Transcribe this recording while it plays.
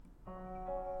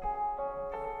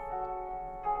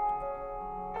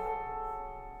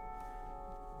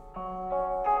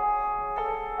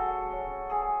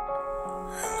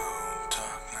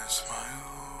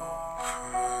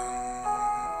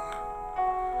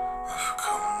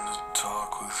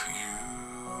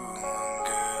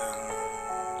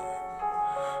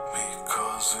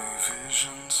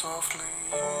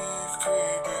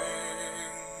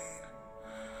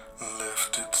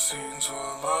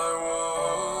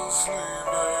Well,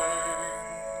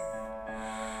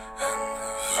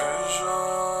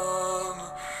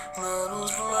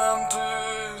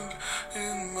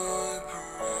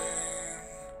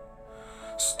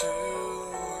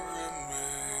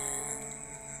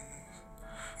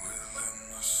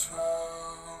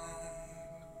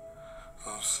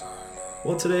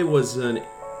 today was an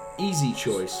easy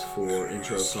choice for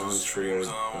intro songs for the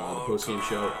post-game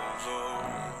show.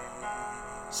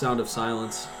 Sound of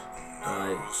Silence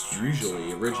by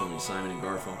originally Simon and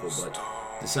Garfunkel, but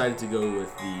decided to go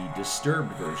with the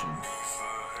Disturbed version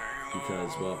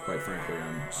because, well, quite frankly,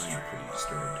 I'm pretty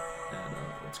disturbed at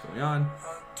what's going on.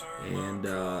 And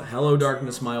Hello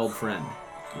Darkness, My Old Friend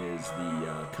is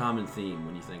the common theme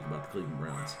when you think about the Cleveland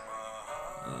Browns.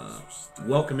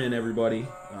 Welcome in, everybody.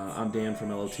 I'm Dan from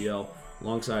LOTL.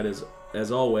 Alongside,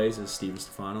 as always, is Steven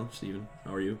Stefano. Steven,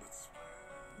 how are you?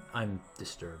 I'm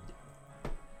disturbed.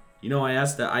 You know, I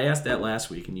asked that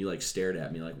last week, and you stared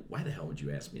at me like, why the hell would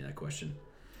you ask me that question?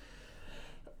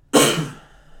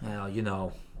 Well,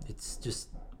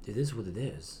 it is what it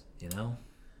is, you know?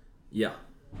 Yeah.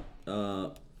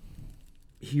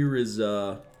 Here is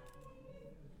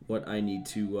what I need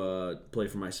to play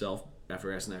for myself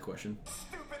after asking that question.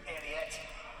 Stupid idiot.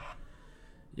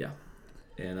 Yeah.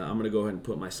 And I'm going to go ahead and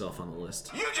put myself on the list.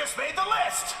 You just made the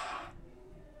list!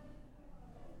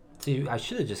 See, I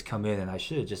should have just come in and I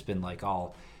should have just been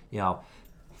all,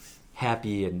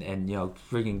 happy and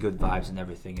bringing good vibes and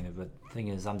everything in it. But the thing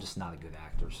is, I'm just not a good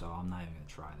actor, so I'm not even going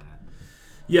to try that.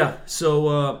 Yeah, so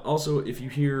also, if you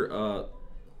hear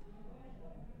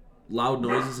loud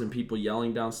noises and people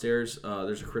yelling downstairs,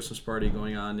 there's a Christmas party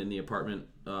going on in the apartment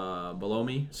below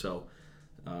me, so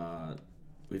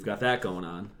we've got that going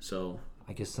on. So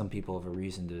I guess some people have a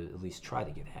reason to at least try to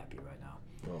get happy right now.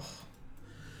 Ugh.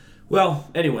 Well,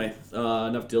 anyway,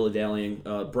 enough dilly-dallying.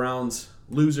 Browns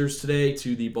losers today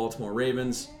to the Baltimore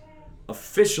Ravens,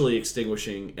 officially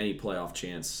extinguishing any playoff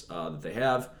chance that they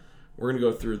have. We're going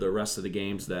to go through the rest of the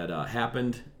games that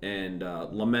happened and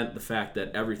lament the fact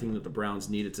that everything that the Browns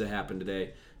needed to happen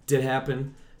today did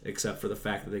happen, except for the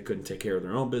fact that they couldn't take care of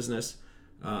their own business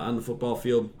on the football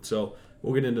field. So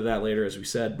we'll get into that later, as we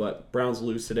said. But Browns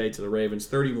lose today to the Ravens,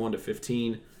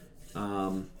 31-15.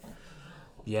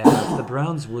 Yeah, if the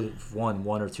Browns would have won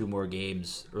one or two more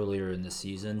games earlier in the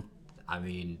season, I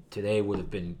mean, today would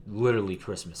have been literally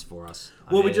Christmas for us.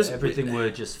 Everything would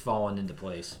have just fallen into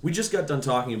place. We just got done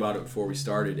talking about it before we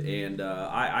started, and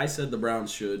I said the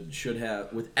Browns should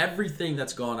have, with everything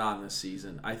that's gone on this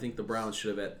season, I think the Browns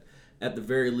should have at the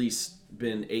very least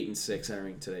been 8-6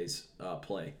 entering today's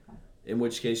play. In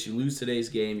which case, you lose today's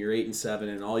game, you're 8-7,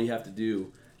 and all you have to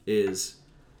do is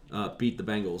beat the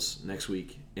Bengals next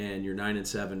week, and you're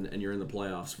 9-7, and you're in the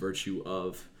playoffs, virtue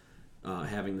of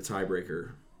having the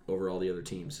tiebreaker over all the other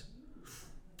teams.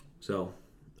 So,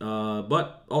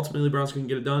 but ultimately, the Browns couldn't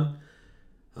get it done.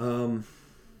 I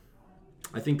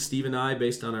think Steve and I,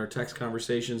 based on our text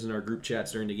conversations and our group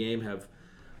chats during the game, have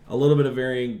a little bit of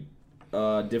varying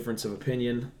difference of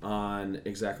opinion on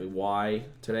exactly why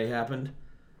today happened.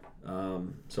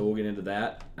 So we'll get into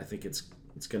that. I think it's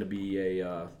going to be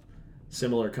a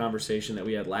similar conversation that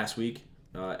we had last week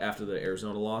after the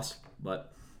Arizona loss,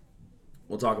 but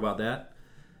we'll talk about that.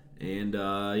 And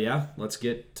let's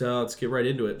get right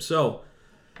into it. So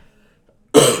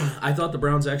I thought the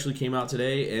Browns actually came out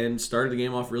today and started the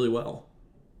game off really well.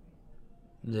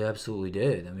 They absolutely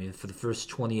did. I mean, for the first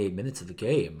 28 minutes of the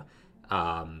game,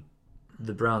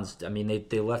 the Browns, I mean,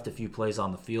 they left a few plays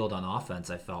on the field on offense,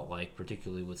 I felt like,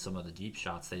 particularly with some of the deep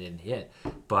shots they didn't hit.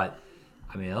 But,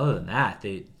 I mean, other than that,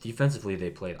 defensively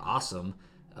they played awesome.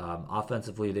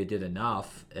 Offensively they did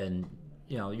enough. And,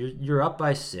 you're up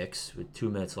by 6 with 2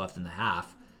 minutes left in the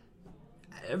half.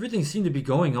 Everything seemed to be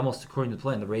going almost according to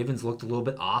plan. The Ravens looked a little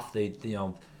bit off. They,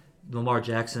 Lamar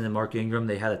Jackson and Mark Ingram,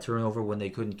 they had a turnover when they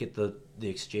couldn't get the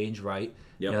exchange right.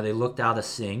 Yep. They looked out of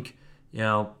sync.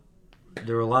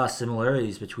 There were a lot of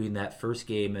similarities between that first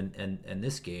game and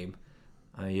this game.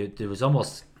 I mean, there was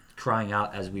almost crying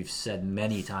out, as we've said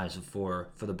many times before,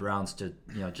 for the Browns to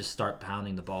just start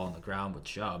pounding the ball on the ground with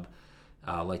Chubb,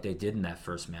 like they did in that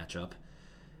first matchup.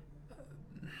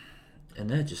 And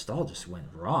then it all went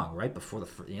wrong right before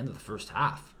the end of the first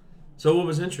half. So what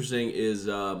was interesting is,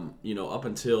 up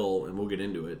until, and we'll get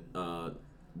into it,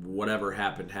 whatever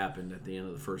happened at the end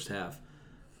of the first half.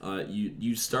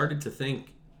 You started to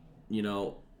think,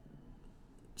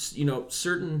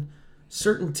 certain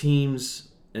teams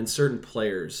and certain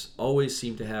players always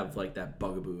seem to have that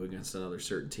bugaboo against another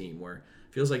certain team, where it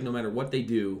feels like no matter what they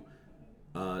do,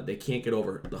 they can't get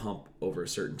over the hump over a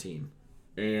certain team.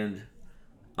 And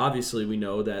obviously, we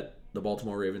know that the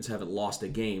Baltimore Ravens haven't lost a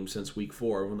game since Week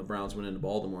 4 when the Browns went into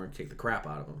Baltimore and kicked the crap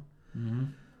out of them. Mm-hmm.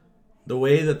 The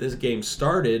way that this game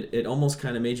started, it almost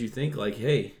kind of made you think like,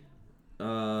 hey,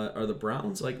 are the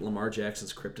Browns like Lamar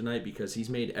Jackson's kryptonite because he's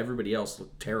made everybody else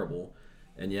look terrible,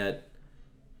 and yet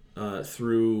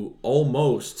through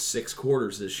almost 6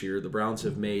 quarters this year, the Browns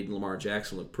have made Lamar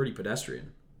Jackson look pretty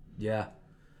pedestrian. Yeah.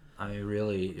 I mean,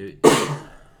 really,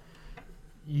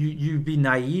 you'd be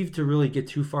naive to really get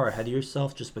too far ahead of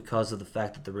yourself just because of the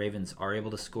fact that the Ravens are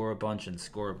able to score a bunch and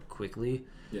score quickly.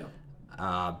 Yeah.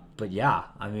 But yeah,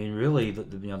 I mean, really,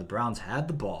 the Browns had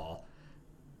the ball.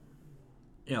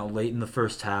 Late in the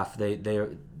first half,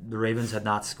 the Ravens had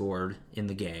not scored in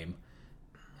the game.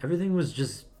 Everything was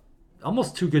just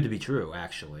almost too good to be true,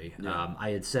 actually. Yeah. I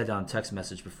had said on text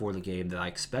message before the game that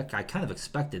I kind of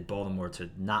expected Baltimore to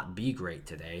not be great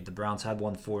today. The Browns had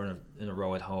won 4 in a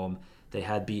row at home. They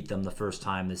had beat them the first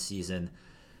time this season.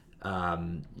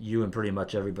 You and pretty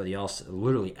much everybody else,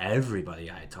 literally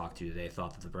everybody I had talked to today,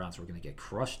 thought that the Browns were going to get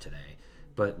crushed today.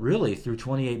 But really, through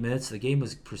 28 minutes, the game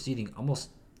was proceeding almost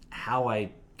how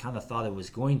I kind of thought it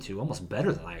was going to, almost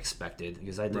better than I expected,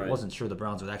 because I wasn't sure the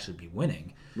Browns would actually be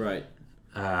winning. Right.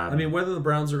 I mean, whether the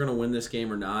Browns are going to win this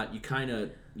game or not, you kind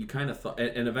of thought,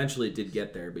 and eventually it did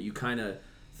get there, but you kind of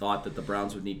thought that the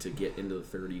Browns would need to get into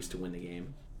the 30s to win the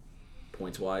game,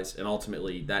 points-wise, and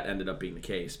ultimately that ended up being the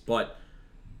case. But,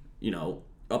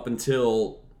 up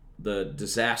until the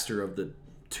disaster of the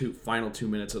final 2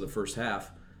 minutes of the first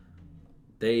half,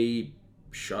 they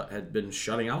had been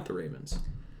shutting out the Ravens.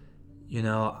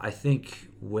 I think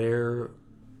where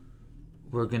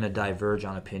we're going to diverge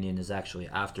on opinion is actually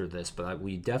after this, but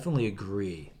we definitely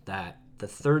agree that the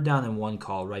 3rd down and 1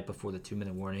 call right before the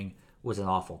 2-minute warning was an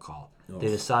awful call. Oh. They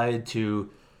decided to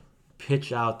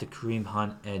pitch out to Kareem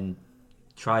Hunt and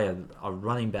try a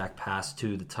running back pass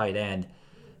to the tight end,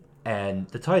 and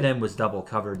the tight end was double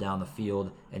covered down the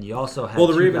field, and you also had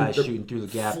two guys shooting through the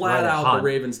gap. Flat out, the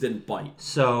Ravens didn't bite.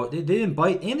 So they didn't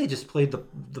bite, and they just played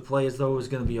the play as though it was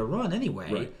going to be a run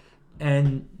anyway, right.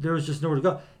 And there was just nowhere to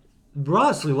go. We're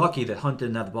honestly lucky that Hunt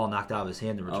didn't have the ball knocked out of his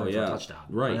hand and returned for a touchdown.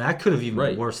 Right. And that could have even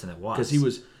been worse than it was. Because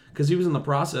he was in the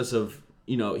process of,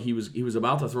 he was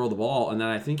about to throw the ball, and then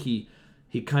I think he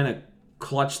kind of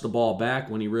clutched the ball back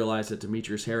when he realized that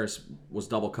Demetrius Harris was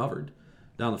double covered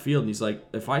down the field, and he's like,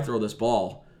 if I throw this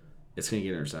ball, it's going to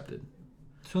get intercepted.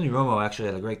 Tony Romo actually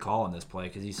had a great call on this play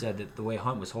because he said that the way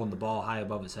Hunt was holding the ball high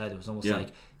above his head, it was almost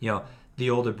like, the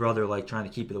older brother like trying to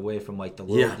keep it away from like the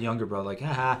younger brother, like,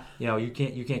 you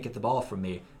can't get the ball from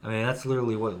me. I mean, that's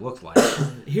literally what it looked like.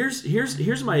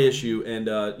 Here's my issue, and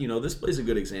this play's a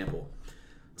good example.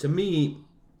 To me,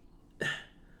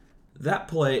 that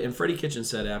play, and Freddie Kitchens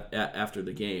said after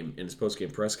the game in his post-game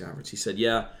press conference, he said,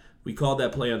 "Yeah, we called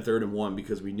that play on 3rd and 1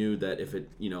 because we knew that if it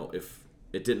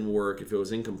didn't work, if it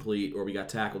was incomplete, or we got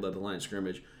tackled at the line of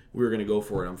scrimmage, we were going to go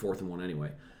for it on 4th and 1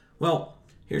 anyway." Well,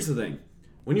 here's the thing.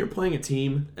 When you're playing a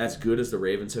team as good as the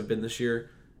Ravens have been this year,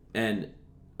 and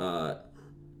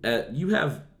you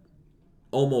have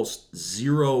almost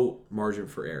zero margin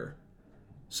for error.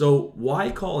 So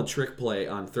why call a trick play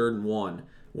on 3rd and 1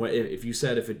 if you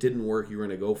said if it didn't work, you were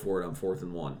going to go for it on 4th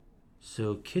and 1?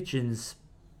 So Kitchens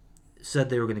said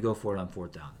they were going to go for it on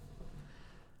 4th down.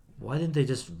 Why didn't they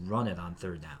just run it on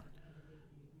 3rd down?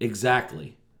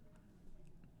 Exactly.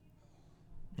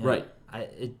 Yeah, right.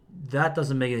 That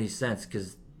doesn't make any sense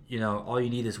because, all you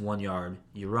need is 1 yard.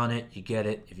 You run it, you get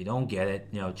it. If you don't get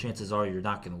it, chances are you're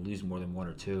not going to lose more than 1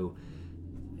 or 2.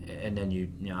 And then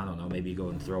I don't know, maybe you go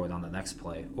and throw it on the next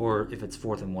play. Or if it's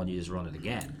 4th and 1, you just run it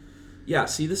again. Yeah,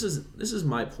 see, this is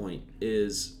my point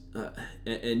is,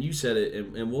 and you said it,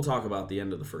 and we'll talk about the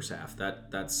end of the first half.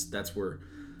 That's where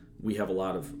we have a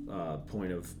lot of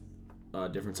point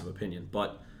of difference of opinion.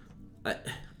 But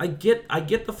I get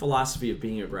the philosophy of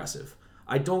being aggressive.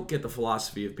 I don't get the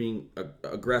philosophy of being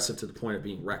aggressive to the point of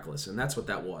being reckless, and that's what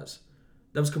that was.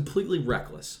 That was completely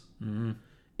reckless. Mm-hmm.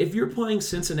 If you're playing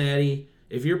Cincinnati,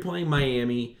 if you're playing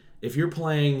Miami, if you're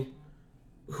playing,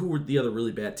 who were the other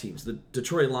really bad teams? The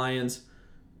Detroit Lions.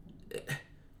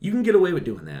 You can get away with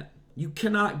doing that. You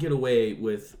cannot get away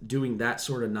with doing that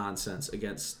sort of nonsense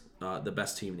against the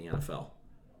best team in the NFL.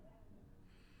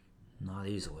 Not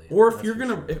easily. Or if you're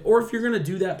gonna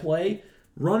do that play,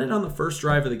 run it on the first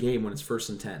drive of the game when it's 1st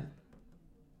and 10.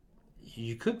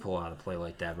 You could pull out a play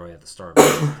like that right at the start,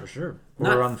 for sure.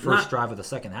 Or on the first drive of the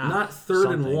second half. Not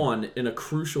 3rd and 1 in a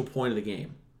crucial point of the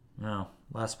game. No,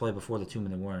 last play before the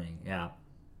 2-minute warning. Yeah.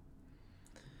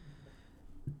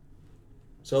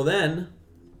 So then,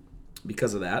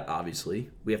 because of that, obviously,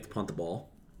 we have to punt the ball.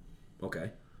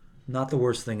 Okay. Not the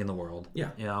worst thing in the world.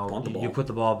 Yeah, You know, punt the you ball. put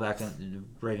the ball back in.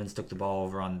 Ravens took the ball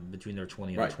over on between their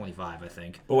 20 and Right. their 25, I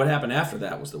think. But what happened after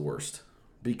that was the worst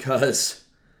because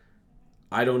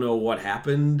I don't know what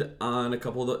happened on a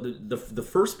couple of the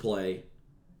first play.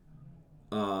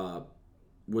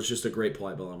 Was just a great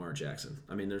play by Lamar Jackson.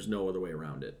 I mean, there's no other way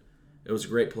around it. It was a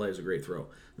great play. It was a great throw.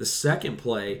 The second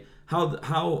play,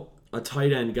 how a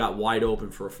tight end got wide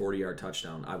open for a 40-yard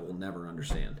touchdown, I will never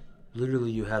understand.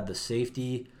 Literally, you had the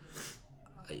safety,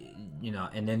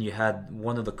 and then you had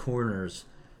one of the corners.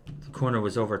 The corner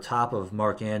was over top of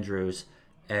Mark Andrews,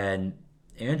 and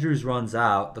Andrews runs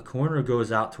out. The corner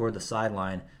goes out toward the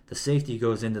sideline. The safety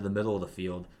goes into the middle of the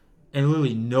field. And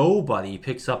literally nobody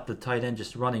picks up the tight end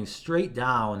just running straight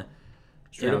down.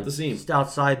 Straight up the seam. Just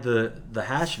outside the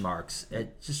hash marks.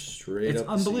 It's Straight up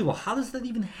the unbelievable. How does that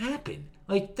even happen?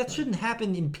 Like, that shouldn't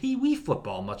happen in Pee Wee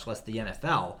football, much less the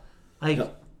NFL. Like,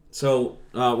 No. So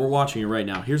we're watching it right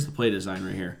now. Here's the play design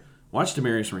right here. Watch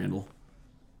Demarius Randall.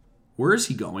 Where is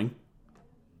he going?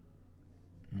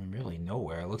 really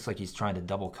nowhere. It looks like he's trying to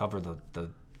double cover the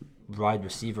wide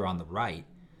receiver on the right,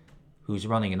 who's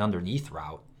running an underneath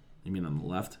route. You mean on the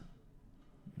left?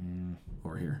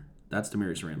 Or here? That's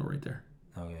Demarius Randall right there.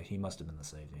 Oh, yeah, he must have been the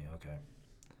safety. Okay.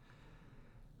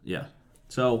 Yeah.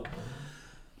 So,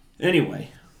 anyway.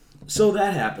 So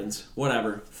that happens.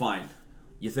 Whatever. Fine.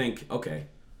 You think, okay,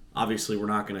 obviously we're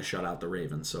not going to shut out the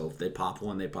Ravens. So if they pop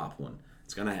one, they pop one.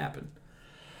 It's going to happen.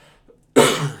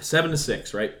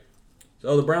 7-6, right?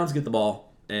 So the Browns get the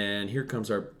ball, and here comes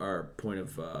our point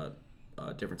of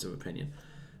difference of opinion.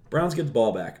 Browns get the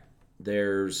ball back.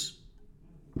 There's,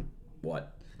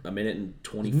 what, a minute and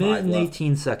 25 Minute and left?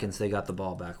 18 seconds they got the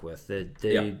ball back with. They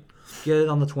Yep. get it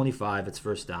on the 25. It's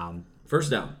first down. First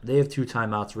down. They have 2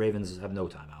 timeouts. Ravens have no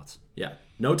timeouts. Yeah.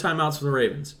 No timeouts for the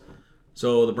Ravens.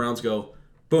 So the Browns go,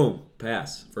 boom,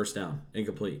 pass, first down,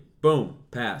 incomplete. Boom,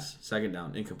 pass, second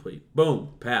down, incomplete.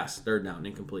 Boom, pass, third down,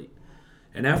 incomplete.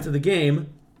 And after the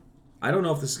game, I don't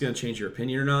know if this is going to change your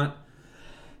opinion or not,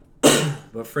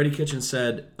 but Freddie Kitchens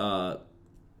said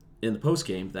in the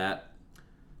postgame that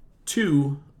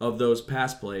 2 of those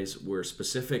pass plays were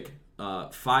specific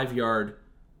 5-yard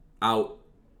out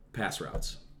pass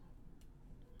routes.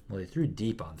 Well, they threw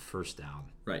deep on first down.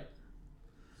 Right.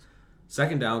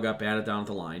 Second down got batted down at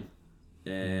the line.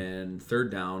 And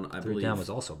third down, I believe. Third down was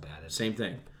also bad. Same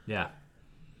thing. Yeah.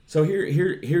 So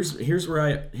here's where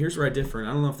I differ, and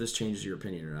I don't know if this changes your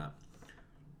opinion or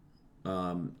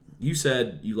not. You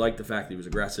said you liked the fact that he was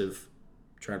aggressive,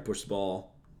 trying to push the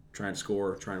ball, trying to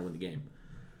score, trying to win the game.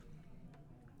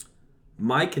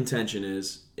 My contention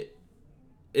is,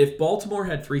 if Baltimore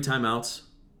had 3 timeouts,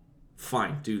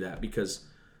 fine, do that, because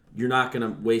you're not going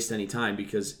to waste any time,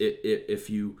 because if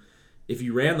you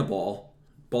ran the ball,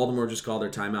 Baltimore just called their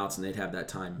timeouts and they'd have that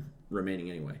time remaining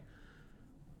anyway.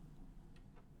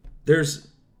 There's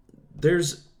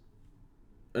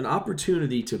an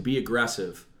opportunity to be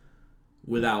aggressive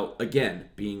without, again,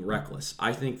 being reckless.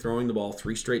 I think throwing the ball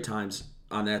 3 straight times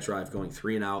on that drive, going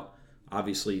 3 and out,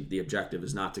 obviously the objective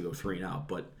is not to go 3 and out,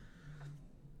 but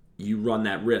you run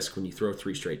that risk when you throw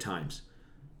 3 straight times.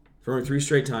 Throwing 3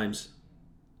 straight times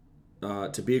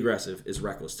to be aggressive is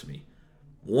reckless to me.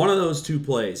 One of those 2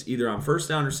 plays, either on first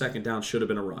down or second down, should have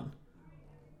been a run.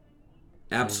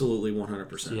 Absolutely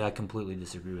 100%. Yeah, I completely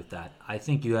disagree with that. I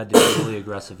think you had to be really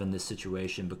aggressive in this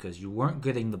situation because you weren't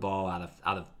getting the ball out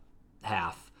of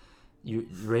half. The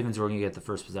Ravens were going to get the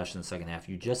first possession in the second half.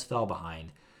 You just fell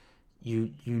behind.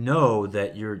 You know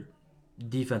that your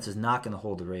defense is not going to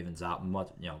hold the Ravens out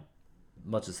much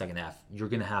of the second half. You're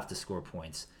going to have to score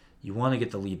points. You want to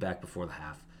get the lead back before the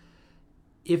half.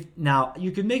 Now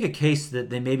you could make a case that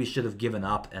they maybe should have given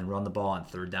up and run the ball on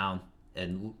third down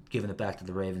and given it back to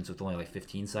the Ravens with only like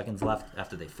 15 seconds left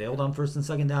after they failed on first and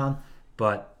second down.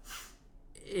 But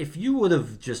if you would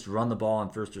have just run the ball on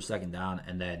first or second down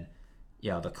and then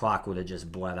the clock would have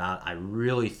just bled out, I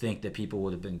really think that people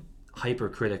would have been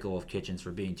hypercritical of Kitchens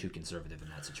for being too conservative in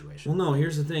that situation. Well, no,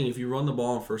 here's the thing. If you run the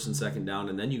ball on first and second down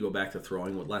and then you go back to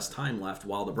throwing with less time left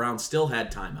while the Browns still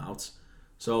had timeouts,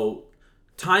 so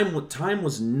time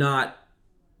was not,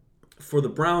 for the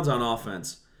Browns on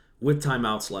offense, with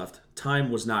timeouts left,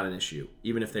 time was not an issue,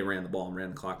 even if they ran the ball and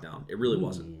ran the clock down. It really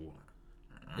wasn't.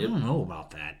 I don't know about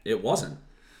that. It wasn't.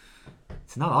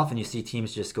 It's not often you see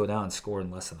teams just go down and score in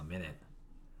less than a minute.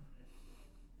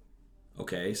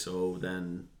 Okay, so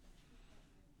then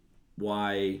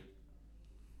why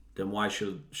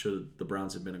should the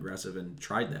Browns have been aggressive and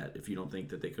tried that if you don't think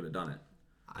that they could have done it?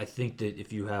 I think that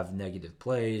if you have negative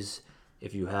plays,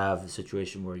 if you have a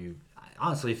situation where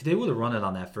honestly, if they would have run it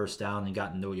on that first down and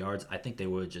gotten no yards, I think they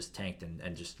would have just tanked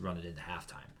and just run it into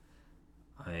halftime.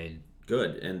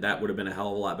 Good, and that would have been a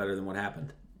hell of a lot better than what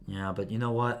happened. Yeah, but you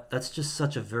know what? That's just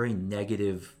such a very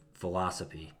negative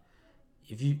philosophy.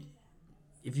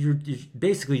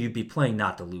 Basically you'd be playing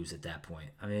not to lose at that point.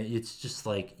 I mean, it's just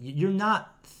like you're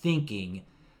not thinking,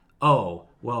 oh,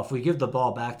 well, if we give the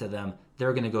ball back to them,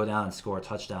 they're going to go down and score a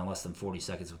touchdown in less than 40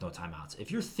 seconds with no timeouts.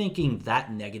 If you're thinking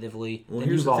that negatively, then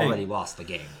you've already lost the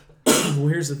game. Well,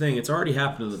 here's the thing. It's already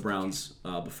happened to the Browns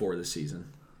before this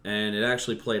season. And it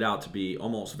actually played out to be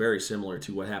almost very similar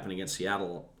to what happened against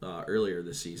Seattle earlier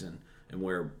this season, and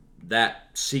where that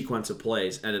sequence of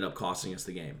plays ended up costing us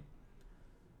the game.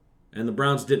 And the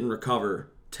Browns didn't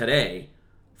recover today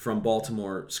from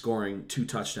Baltimore scoring 2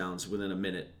 touchdowns within a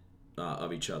minute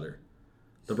of each other.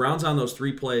 The Browns on those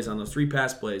 3 plays, on those 3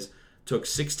 pass plays, took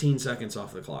 16 seconds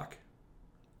off the clock.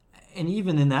 And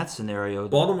even in that scenario,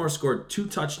 Baltimore scored 2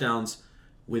 touchdowns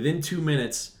within 2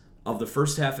 minutes of the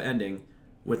first half ending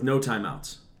with no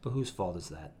timeouts. But whose fault is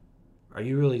that? Are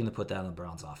you really going to put that on the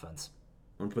Browns offense?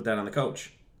 I'm going to put that on the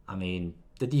coach. I mean,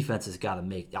 the defense has got to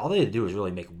make... All they had to do is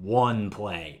really make one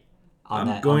play.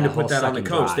 I'm going to put that on the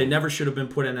coach. Drive. They never should have been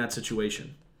put in that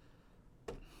situation.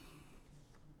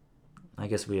 I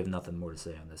guess we have nothing more to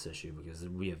say on this issue because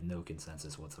we have no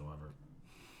consensus whatsoever.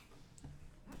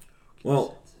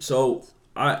 Well, so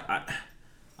I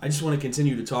just want to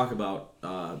continue to talk about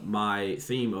my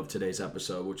theme of today's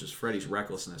episode, which is Freddie's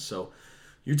recklessness. So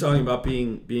you're talking about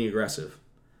being aggressive.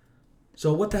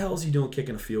 So what the hell is he doing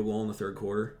kicking a field goal in the third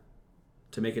quarter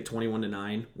to make it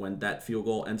 21-9 when that field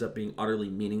goal ends up being utterly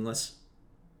meaningless?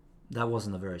 That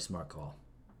wasn't a very smart call.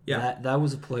 Yeah. That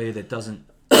was a play that doesn't...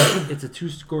 It's a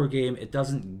 2-score game. It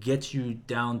doesn't get you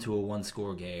down to a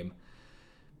 1-score game.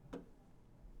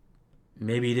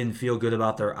 Maybe he didn't feel good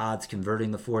about their odds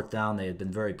converting the 4th down. They had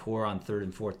been very poor on 3rd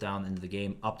and 4th down into the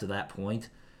game up to that point.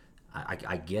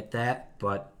 I get that,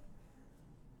 but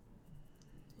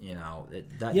you know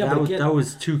that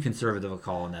was too conservative a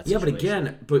call in that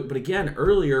situation. But again,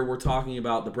 earlier we're talking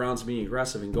about the Browns being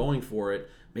aggressive and going for it,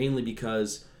 mainly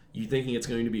because you're thinking it's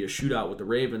going to be a shootout with the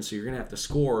Ravens, so you're going to have to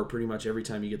score pretty much every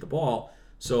time you get the ball.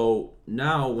 So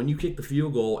now when you kick the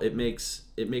field goal, it makes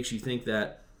you think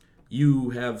that you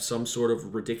have some sort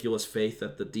of ridiculous faith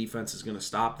that the defense is going to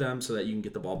stop them so that you can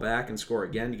get the ball back and score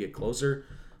again to get closer.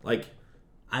 Like,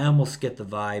 I almost get the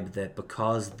vibe that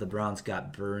because the Browns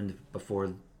got burned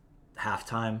before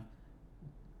halftime,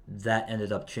 that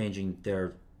ended up changing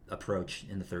their approach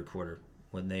in the third quarter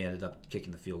when they ended up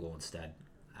kicking the field goal instead.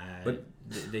 But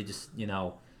they just,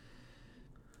 the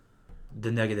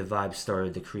negative vibes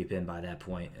started to creep in by that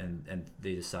point, and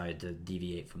they decided to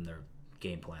deviate from their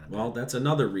game plan. Well, that's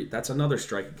another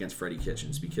strike against Freddie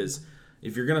Kitchens, because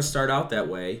if you're going to start out that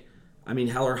way, I mean,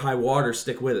 hell or high water,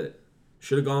 stick with it.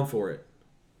 Should have gone for it.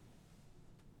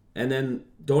 And then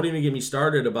don't even get me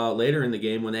started about later in the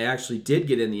game when they actually did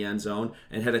get in the end zone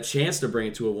and had a chance to bring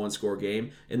it to a 1-score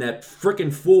game, and that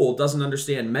frickin' fool doesn't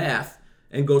understand math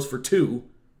and goes for 2.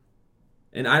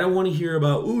 And I don't want to hear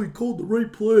about, he called the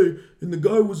right play and the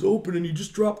guy was open and he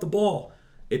just dropped the ball.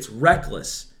 It's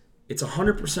reckless. It's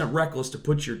 100% reckless to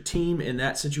put your team in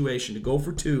that situation to go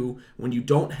for 2 when you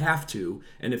don't have to.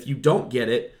 And if you don't get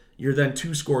it, you're then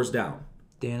 2 scores down.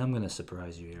 Dan, I'm going to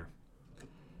surprise you here.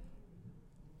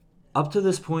 Up to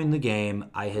this point in the game,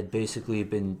 I had basically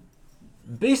been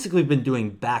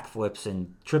doing backflips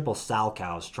and triple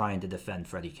salchows trying to defend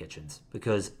Freddie Kitchens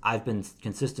because I've been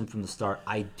consistent from the start.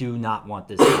 I do not want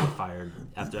this guy fired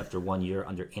after 1 year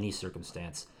under any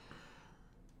circumstance.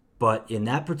 But in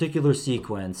that particular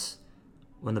sequence,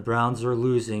 when the Browns are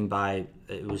losing by,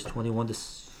 it was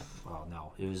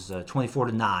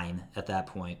 24-9 at that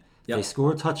point. Yep. They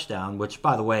score a touchdown, which,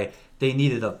 by the way, they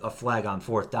needed a flag on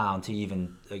 4th down to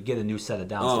even get a new set of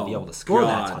downs to be able to score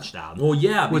that touchdown. Well,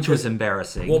 yeah. Which was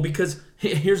embarrassing. Well, because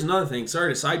here's another thing.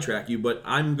 Sorry to sidetrack you, but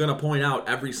I'm going to point out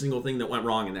every single thing that went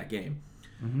wrong in that game.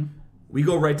 Mm-hmm. We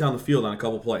go right down the field on a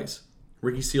couple plays.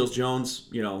 Ricky Seals-Jones,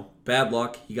 bad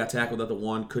luck. He got tackled at the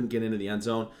 1, couldn't get into the end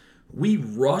zone. We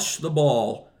rush the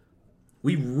ball.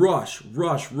 We rush,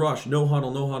 no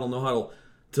huddle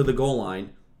to the goal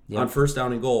line. Yep. On 1st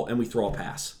down and goal, and we throw a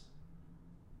pass.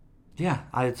 Yeah,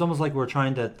 it's almost like we're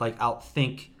trying to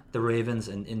outthink the Ravens,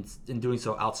 and in doing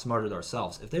so, outsmarted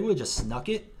ourselves. If they would have just snuck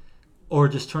it, or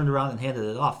just turned around and handed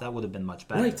it off, that would have been much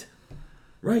better.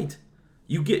 Right.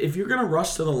 If you're gonna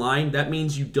rush to the line, that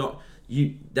means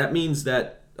that means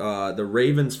that the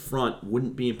Ravens front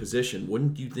wouldn't be in position.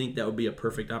 Wouldn't you think that would be a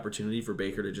perfect opportunity for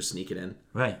Baker to just sneak it in?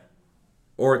 Right.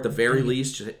 Or at the very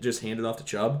least, just hand it off to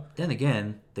Chubb. Then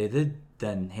again, they did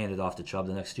then hand it off to Chubb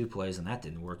the next 2 plays, and that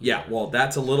didn't work. Yeah, well,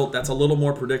 that's a little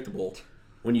more predictable.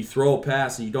 When you throw a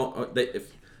pass and you don't,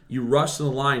 You rush to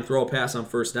the line, throw a pass on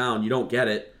first down, you don't get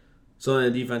it. So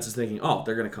then the defense is thinking, oh,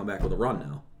 they're going to come back with a run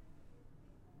now.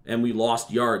 And we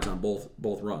lost yards on both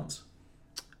runs.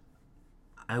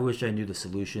 I wish I knew the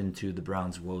solution to the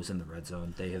Browns' woes in the red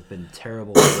zone. They have been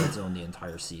terrible in the red zone the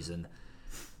entire season.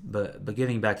 But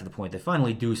getting back to the point, they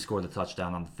finally do score the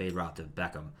touchdown on the fade route to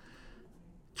Beckham.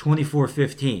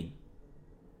 24-15.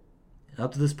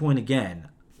 Up to this point again,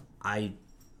 I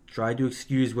tried to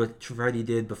excuse what Freddie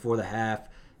did before the half.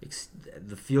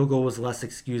 The field goal was less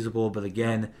excusable, but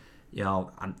again,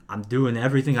 I'm doing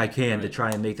everything I can to try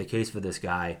and make the case for this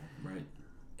guy. Right.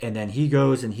 And then he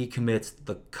goes and he commits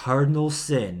the cardinal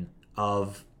sin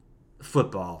of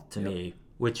football to me,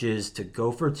 which is to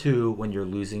go for 2 when you're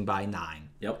losing by 9.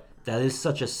 Yep. That is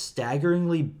such a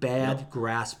staggeringly bad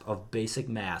grasp of basic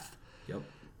math. Yep.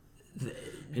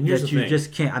 And here's that the you thing.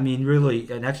 just can't. I mean,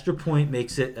 really, an extra point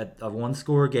makes it a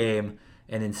one-score game,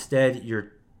 and instead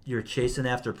you're chasing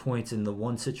after points in the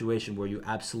one situation where you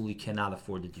absolutely cannot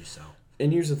afford to do so.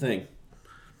 And here's the thing.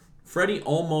 Freddie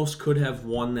almost could have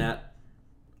won that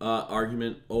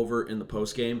argument over in the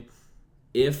postgame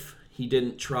if he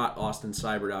didn't trot Austin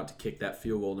Seibert out to kick that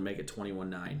field goal to make it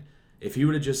 21-9. If he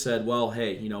would have just said, well,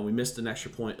 hey, we missed an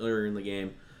extra point earlier in the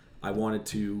game. I wanted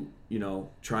to,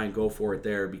 try and go for it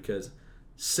there because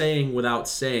saying without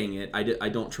saying it, I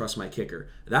don't trust my kicker.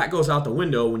 That goes out the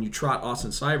window when you trot Austin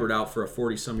Seibert out for a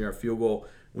 40-some yard field goal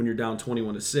when you're down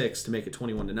 21-6 to make it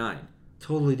 21-9.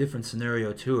 Totally different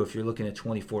scenario too. If you're looking at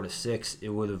 24-6, it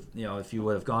would have, if you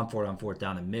would have gone for it on 4th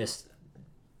down and missed,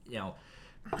 you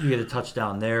get a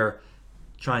touchdown there.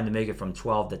 Trying to make it from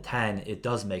 12-10, it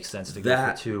does make sense to go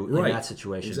for 2 in that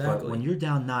situation. Exactly. But when you're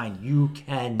down 9, you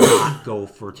cannot go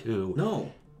for 2.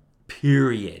 No.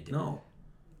 Period. No.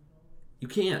 You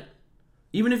can't.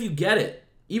 Even if you get it,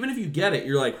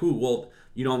 you're like, well,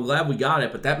 I'm glad we got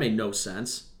it, but that made no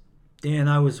sense. Dan,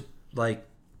 I was like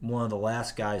one of the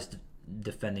last guys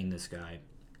defending this guy.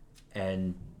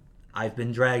 And I've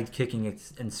been dragged kicking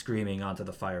and screaming onto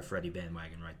the Fire Freddy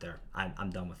bandwagon right there.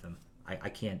 I'm done with him. I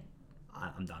can't.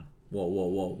 I'm done.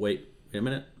 Whoa. Wait a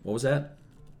minute. What was that?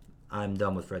 I'm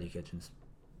done with Freddie Kitchens.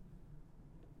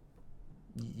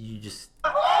 You just...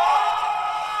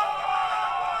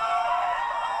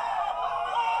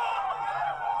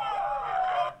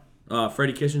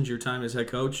 Freddie Kitchens, your time as head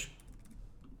coach,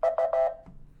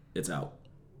 it's out.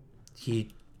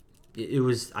 It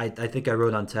was, I think I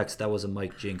wrote on text that was a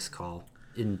Mike Jinks call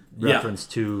in reference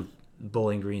to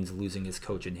Bowling Green's losing his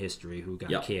coach in history who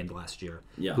got canned last year,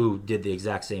 who did the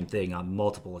exact same thing on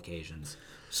multiple occasions.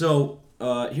 So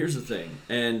here's the thing,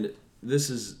 and this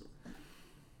is,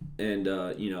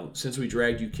 since we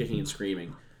dragged you kicking and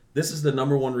screaming, this is the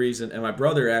number one reason, and my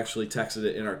brother actually texted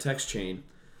it in our text chain.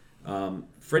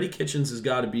 Freddie Kitchens has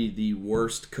got to be the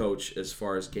worst coach as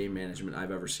far as game management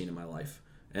I've ever seen in my life.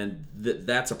 And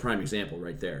that's a prime example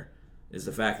right there, is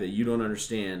the fact that you don't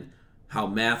understand how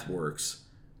math works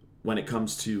when it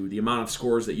comes to the amount of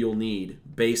scores that you'll need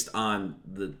based on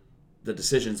the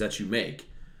decisions that you make.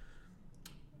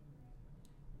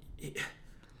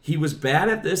 He was bad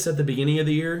at this at the beginning of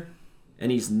the year,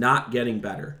 and he's not getting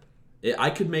better.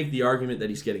 I could make the argument that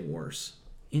he's getting worse.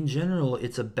 In general,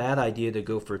 it's a bad idea to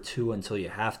go for 2 until you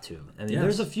have to. I mean,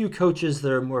 there's a few coaches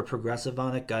that are more progressive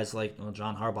on it. Guys like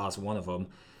John Harbaugh is one of them.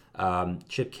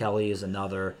 Chip Kelly is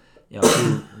another.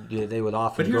 They would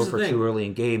often go for 2 early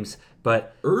in games.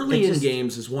 But early in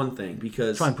games is one thing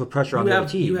because try and put pressure on the other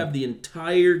team. You have the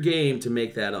entire game to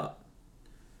make that up.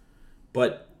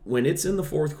 But when it's in the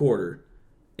fourth quarter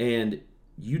and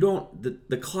you don't,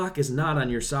 the clock is not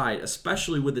on your side,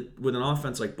 especially with an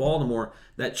offense like Baltimore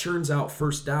that churns out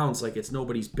first downs like it's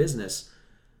nobody's business.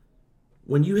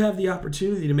 When you have the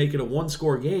opportunity to make it a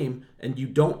 1-score game and you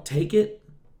don't take it,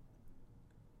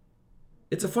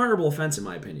 it's a fireable offense in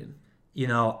my opinion.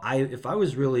 If I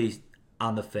was really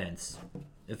on the fence,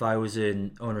 if I was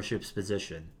in ownership's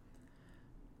position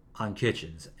on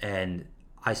Kitchens and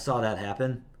I saw that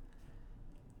happen,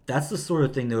 that's the sort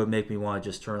of thing that would make me want to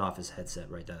just turn off his headset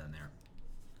right then and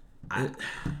there.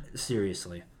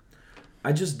 Seriously.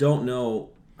 I just don't know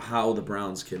how the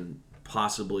Browns can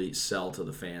possibly sell to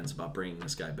the fans about bringing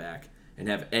this guy back and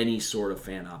have any sort of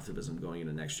fan optimism going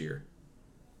into next year.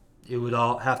 It would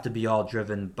all have to be all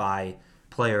driven by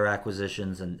player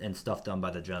acquisitions and stuff done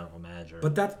by the general manager.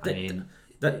 But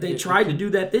they tried to do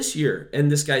that this year, and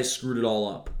this guy screwed it all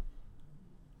up.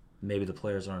 Maybe the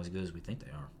players aren't as good as we think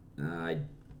they are.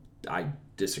 I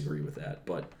disagree with that,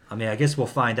 but I guess we'll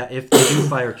find out if they do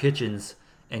fire Kitchens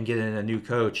and get in a new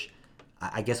coach.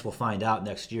 I guess we'll find out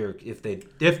next year if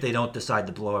they don't decide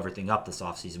to blow everything up this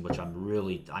offseason, which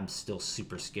I'm still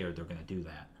super scared they're going to do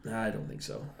that. I don't think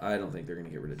so. I don't think they're going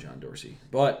to get rid of John Dorsey.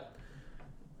 But,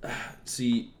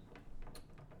 see,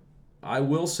 I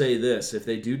will say this. If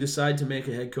they do decide to make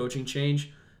a head coaching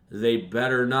change, they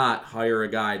better not hire a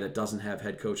guy that doesn't have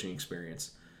head coaching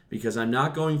experience. Because I'm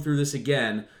not going through this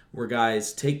again where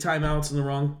guys take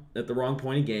timeouts at the wrong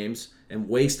point of games and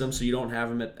waste them so you don't have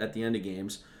them at the end of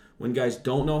games. When guys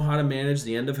don't know how to manage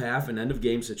the end of half and end of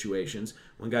game situations.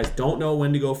 When guys don't know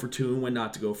when to go for two and when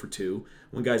not to go for two.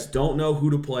 When guys don't know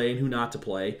who to play and who not to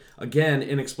play. Again,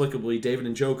 inexplicably, David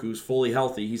Njoku's fully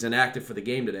healthy. He's inactive for the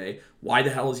game today. Why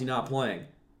the hell is he not playing?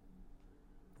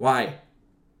 Why?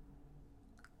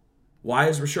 Why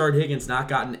has Rashard Higgins not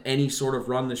gotten any sort of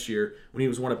run this year when he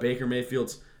was one of Baker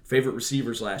Mayfield's favorite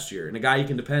receivers last year and a guy you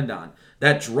can depend on?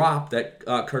 That drop that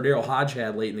Cardale Hodge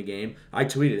had late in the game, I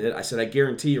tweeted it. I said, I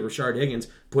guarantee you Rashard Higgins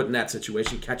put in that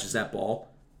situation, catches that ball.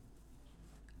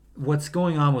 What's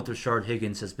going on with Rashard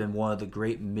Higgins has been one of the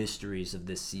great mysteries of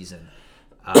this season.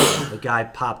 The guy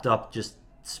popped up just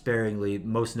sparingly,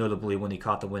 most notably when he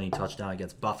caught the winning touchdown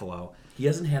against Buffalo. He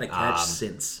hasn't had a catch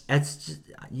since. It's just,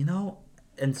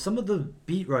 and some of the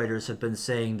beat writers have been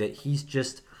saying that he's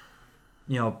just,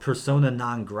 persona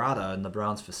non grata in the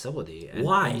Browns facility. And,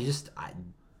 why?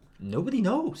 And nobody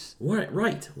knows.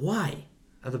 Right. Why?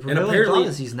 The prevailing thought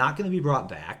is he's not going to be brought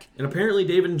back. And apparently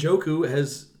David Njoku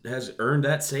has earned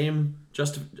that same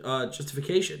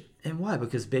justification. And why?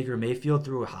 Because Baker Mayfield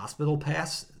threw a hospital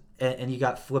pass and he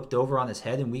got flipped over on his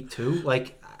head in week 2?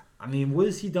 What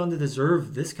has he done to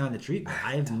deserve this kind of treatment?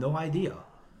 I have no idea.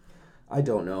 I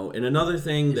don't know. And another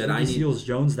thing that I need...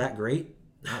 Seals-Jones that great?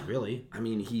 Not really.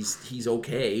 He's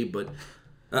okay, but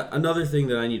another thing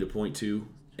that I need to point to,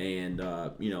 and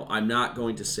I'm not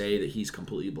going to say that he's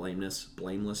completely blameless,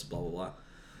 blah blah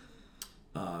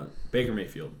blah. Baker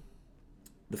Mayfield,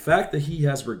 the fact that he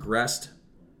has regressed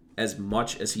as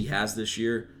much as he has this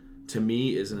year, to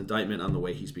me, is an indictment on the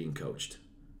way he's being coached,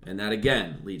 and that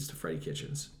again leads to Freddie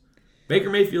Kitchens. Baker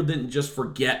Mayfield didn't just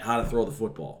forget how to throw the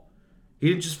football. He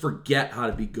didn't just forget how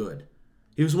to be good.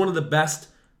 He was one of the best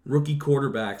rookie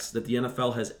quarterbacks that the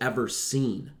NFL has ever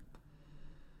seen.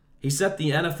 He set the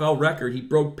NFL record. He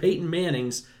broke Peyton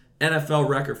Manning's NFL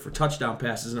record for touchdown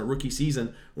passes in a rookie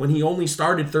season when he only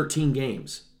started 13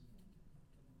 games.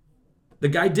 The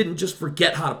guy didn't just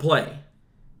forget how to play.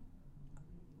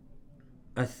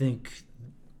 I think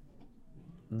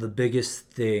the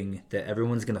biggest thing that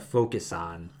everyone's going to focus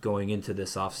on going into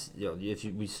this if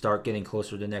we start getting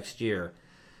closer to next year,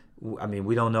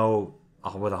 we don't know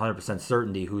with 100%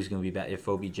 certainty who's going to be back, if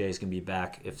OBJ is going to be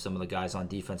back, if some of the guys on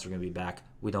defense are going to be back.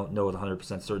 We don't know with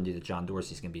 100% certainty that John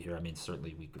Dorsey's going to be here.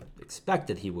 Certainly we could expect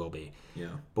that he will be. Yeah.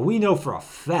 But we know for a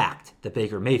fact that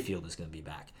Baker Mayfield is going to be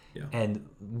back. Yeah. And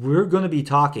we're going to be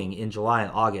talking in July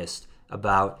and August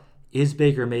about, is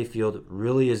Baker Mayfield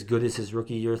really as good as his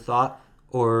rookie year thought?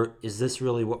 Or is this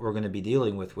really what we're going to be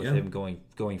dealing with him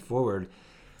going forward?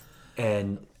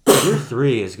 And year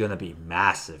 3 is going to be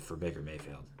massive for Baker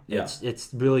Mayfield. Yeah. It's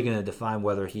really going to define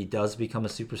whether he does become a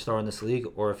superstar in this league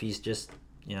or if he's just,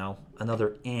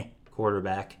 another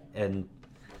quarterback and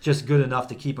just good enough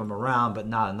to keep him around, but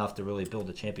not enough to really build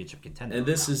a championship contender. And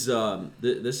this is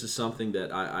something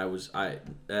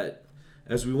that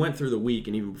as we went through the week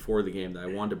and even before the game that I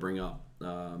wanted to bring up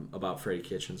about Freddie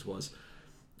Kitchens was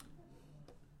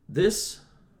this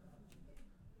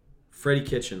Freddie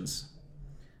Kitchens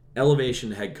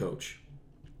elevation to head coach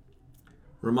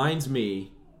reminds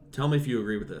me, tell me if you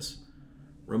agree with this,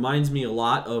 reminds me a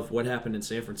lot of what happened in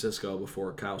San Francisco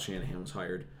before Kyle Shanahan was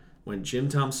hired, when Jim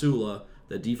Tomsula,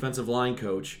 the defensive line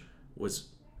coach, was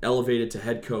elevated to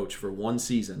head coach for one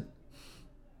season.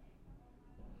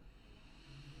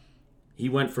 He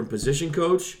went from position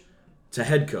coach to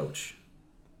head coach.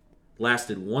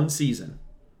 Lasted one season.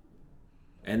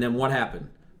 And then what happened?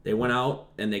 They went out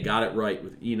and they got it right.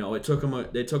 It took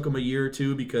them a year or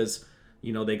two because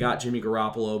they got Jimmy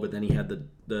Garoppolo, but then he had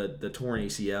the torn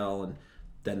ACL, and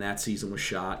then that season was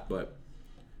shot. But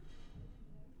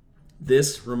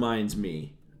this reminds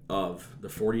me of the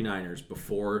 49ers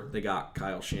before they got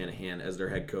Kyle Shanahan as their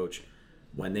head coach,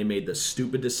 when they made the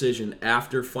stupid decision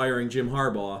after firing Jim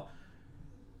Harbaugh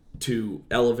to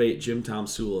elevate Jim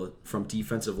Tomsula from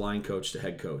defensive line coach to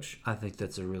head coach. I think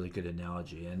that's a really good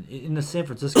analogy. And in the San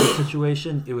Francisco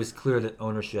situation, it was clear that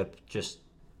ownership just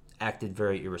acted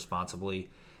very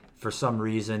irresponsibly. For some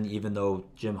reason, even though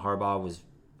Jim Harbaugh was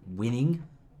winning,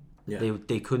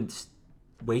 they couldn't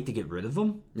wait to get rid of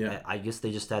him. Yeah. I guess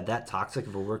they just had that toxic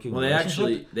of a working Well,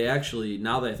 relationship. they actually,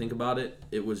 now that I think about it,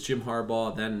 it was Jim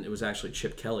Harbaugh. Then it was actually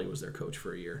Chip Kelly was their coach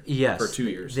for a year. Yes. For 2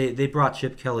 years. They brought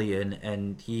Chip Kelly in,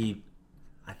 and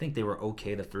I think they were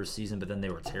okay the first season, but then they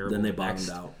were terrible. Then they the bottomed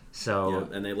next. out. So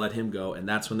Yeah, and they let him go, and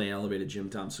that's when they elevated Jim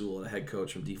Tom Sewell, the head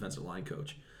coach, from defensive line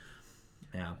coach.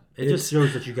 yeah, it just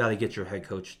shows that you got to get your head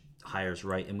coach hires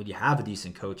right, and when you have a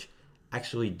decent coach,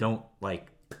 actually don't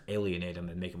alienate him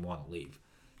and make him want to leave.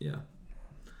 Yeah.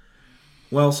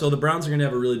 Well, so the Browns are going to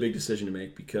have a really big decision to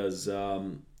make because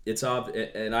it's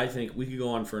obvious, and I think we could go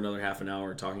on for another half an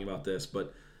hour talking about this,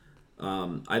 but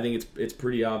I think it's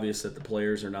pretty obvious that the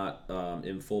players are not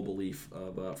in full belief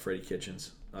of Freddie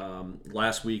Kitchens.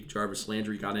 Last week, Jarvis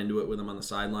Landry got into it with him on the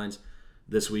sidelines.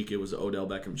 This week, it was Odell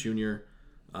Beckham Jr.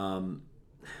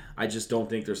 I just don't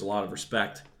think there's a lot of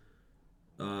respect.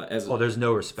 There's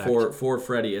no respect for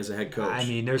Freddie as a head coach. I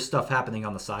mean, there's stuff happening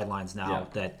on the sidelines now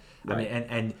that Right.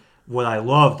 and what I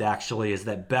loved actually is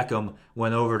that Beckham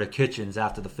went over to Kitchens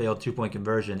after the failed 2-point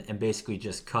conversion and basically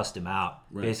just cussed him out.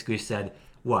 Right. Basically said,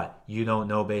 "What? You don't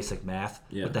know basic math?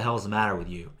 Yeah. What the hell's the matter with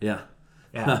you?" Yeah.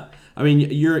 Yeah. I mean,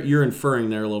 you're inferring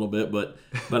there a little bit, but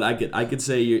I could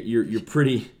say you're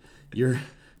pretty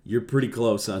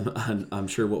close on I'm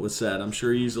sure what was said. I'm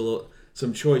sure you used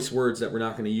some choice words that we're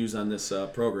not going to use on this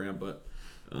program, but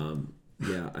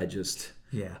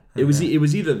it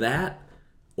was either that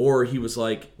or he was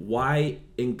like, why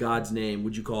in God's name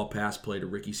would you call a pass play to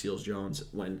Ricky Seals-Jones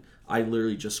when I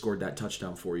literally just scored that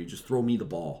touchdown for you? Just throw me the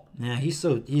ball. Yeah, he's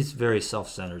very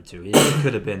self-centered too. It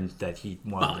could have been that he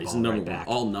wanted the ball right back.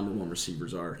 All number one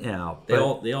receivers are. Yeah, they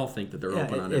all think that they're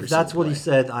open on every if that's what play. he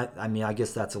said, I mean, I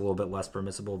guess that's a little bit less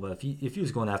permissible. But if he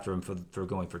was going after him for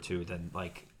going for 2, then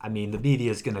I mean, the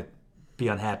media is gonna be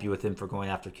unhappy with him for going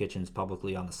after Kitchens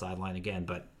publicly on the sideline again.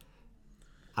 But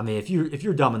I mean, if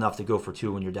you're dumb enough to go for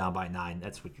 2 when you're down by 9,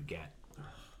 that's what you get.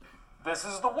 This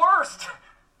is the worst.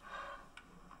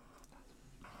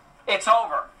 It's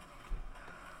over.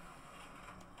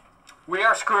 We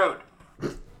are screwed.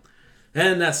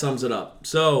 And that sums it up.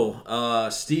 So,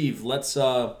 Steve, let's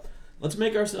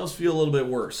make ourselves feel a little bit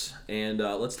worse, and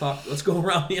let's go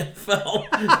around the NFL.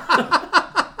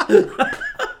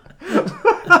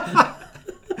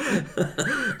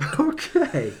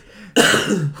 Okay.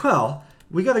 Well,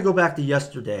 we got to go back to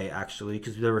yesterday, actually,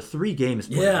 because there were 3 games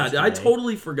played yesterday. I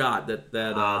totally forgot that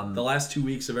the last 2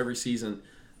 weeks of every season,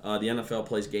 the NFL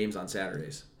plays games on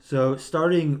Saturdays. So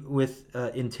starting with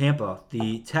in Tampa,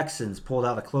 the Texans pulled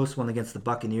out a close one against the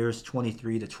Buccaneers,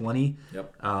 23-20.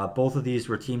 Yep. Both of these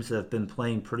were teams that have been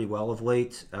playing pretty well of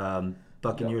late.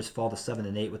 Buccaneers fall to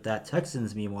 7-8 with that.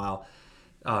 Texans, meanwhile,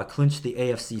 clinched the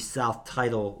AFC South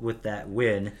title with that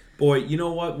win. Boy, you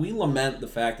know what? We lament the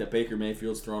fact that Baker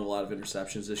Mayfield's thrown a lot of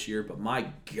interceptions this year, but my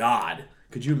God,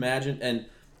 could you imagine?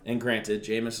 And granted,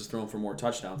 Jameis has thrown for more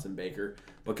touchdowns than Baker,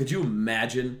 but could you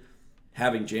imagine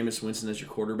having Jameis Winston as your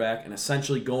quarterback and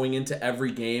essentially going into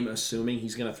every game assuming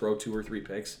he's going to throw 2 or 3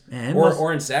 picks?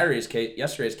 Or in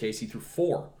yesterday's case, he threw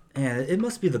 4. And it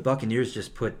must be the Buccaneers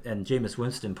and Jameis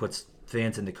Winston puts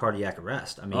fans into cardiac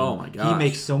arrest. I mean, oh my gosh. He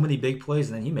makes so many big plays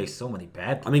and then he makes so many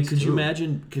bad plays. I mean, could you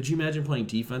imagine playing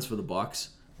defense for the Bucs?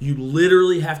 You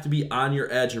literally have to be on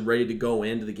your edge and ready to go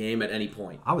into the game at any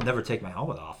point. I would never take my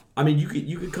helmet off. I mean, you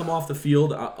could come off the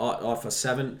field off a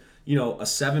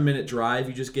 7-minute drive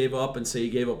you just gave up and say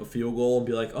you gave up a field goal and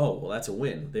be like, oh, well, that's a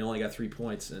win. They only got 3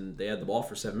 points and they had the ball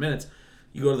for 7 minutes.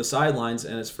 You go to the sidelines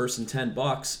and it's 1st and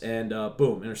 $10 and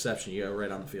boom, interception. You go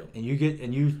right on the field. And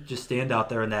you just stand out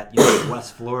there in that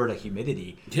West Florida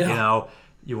humidity. Yeah.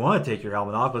 You want to take your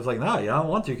helmet off, but it's like, no, you don't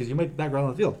want to because you might be back right on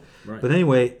the field. Right. But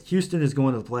anyway, Houston is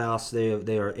going to the playoffs.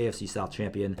 They are AFC South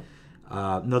champion.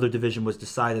 Another division was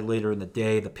decided later in the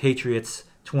day. The Patriots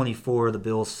 24, the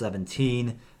Bills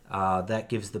 17. That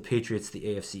gives the Patriots the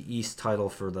AFC East title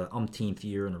for the umpteenth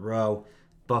year in a row.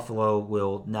 Buffalo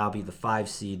will now be the 5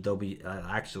 seed. They'll be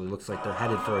actually looks like they're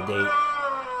headed for a date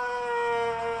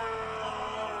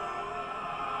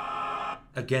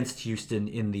against Houston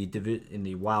in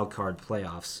the wild card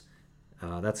playoffs.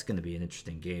 That's going to be an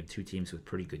interesting game. 2 teams with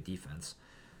pretty good defense.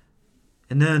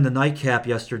 And then the nightcap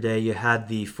yesterday, you had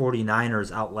the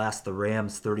 49ers outlast the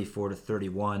Rams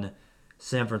 34-31.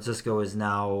 San Francisco is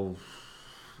now,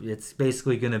 it's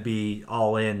basically going to be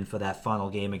all in for that final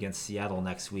game against Seattle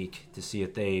next week to see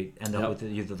if they end up with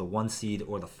either the 1 seed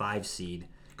or the 5 seed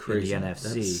crazy. In the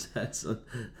NFC.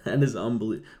 That is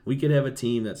unbelievable. We could have a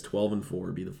team that's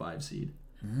 12-4 be the 5 seed.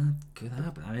 Could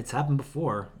happen. I mean, it's happened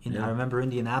before. I remember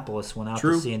Indianapolis went out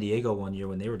True. to San Diego one year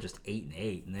when they were just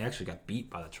 8-8, and they actually got beat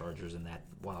by the Chargers in that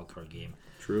wild card game.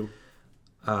 True.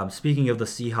 Speaking of the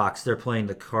Seahawks, they're playing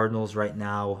the Cardinals right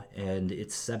now, and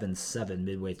it's 7-7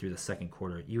 midway through the second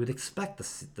quarter. You would expect the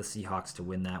Seahawks to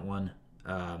win that one.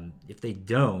 If they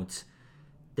don't,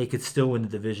 they could still win the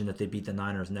division if they beat the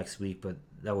Niners next week, but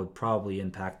that would probably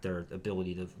impact their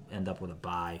ability to end up with a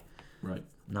bye. Right.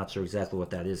 Not sure exactly what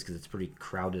that is because it's pretty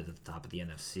crowded at the top of the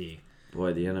NFC.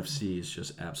 Boy, the NFC is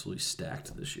just absolutely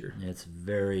stacked this year. It's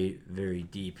very, very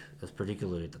deep,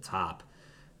 particularly at the top.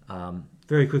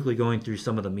 Very quickly going through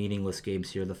some of the meaningless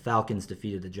games here. The Falcons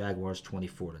defeated the Jaguars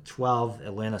 24-12.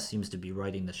 Atlanta seems to be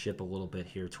riding the ship a little bit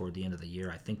here toward the end of the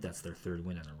year. I think that's their third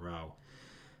win in a row.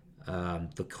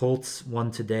 The Colts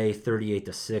won today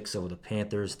 38-6 over the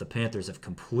Panthers. The Panthers have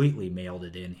completely mailed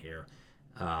it in here.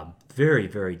 Very,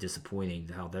 very disappointing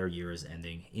how their year is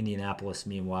ending. Indianapolis,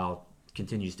 meanwhile,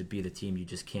 continues to be the team you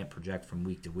just can't project from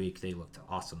week to week. They looked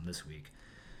awesome this week.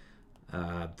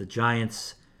 The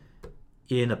Giants,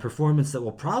 in a performance that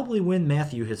will probably win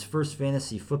Matthew his first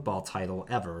fantasy football title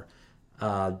ever,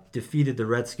 defeated the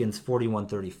Redskins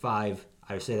 41-35.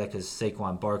 I say that because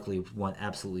Saquon Barkley went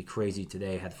absolutely crazy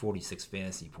today, had 46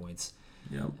 fantasy points.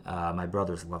 Yep. My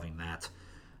brother's loving that.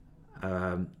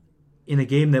 In a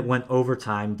game that went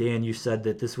overtime, Dan, you said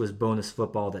that this was bonus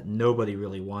football that nobody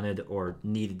really wanted or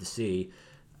needed to see.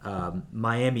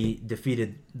 Miami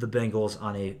defeated the Bengals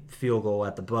on a field goal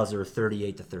at the buzzer,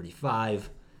 38-35.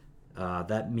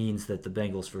 That means that the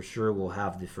Bengals for sure will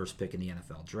have the first pick in the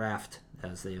NFL draft,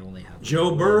 as they only have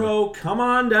Joe Burrow, come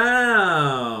on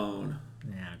down.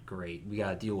 Yeah, great. We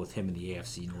got to deal with him in the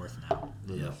AFC North now.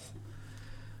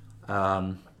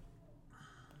 Yeah.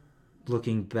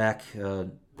 Looking back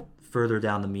further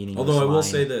down the meaningless Although I will line,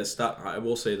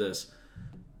 say this.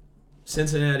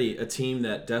 Cincinnati, a team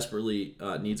that desperately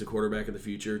needs a quarterback in the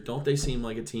future, don't they seem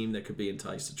like a team that could be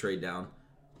enticed to trade down?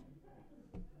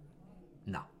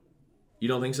 No. You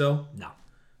don't think so? No.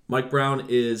 Mike Brown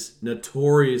is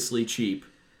notoriously cheap.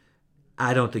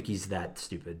 I don't think he's that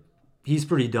stupid. He's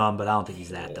pretty dumb, but I don't think he's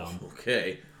that dumb.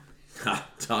 Okay.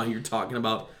 You're talking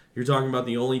about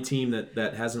the only team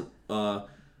that hasn't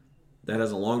that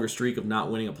has a longer streak of not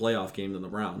winning a playoff game than the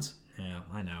Browns. Yeah,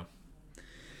 I know.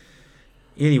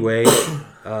 Anyway,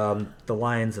 the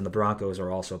Lions and the Broncos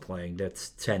are also playing. That's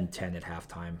 10-10 at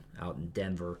halftime out in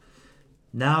Denver.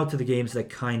 Now to the games that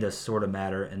kind of sort of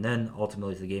matter, and then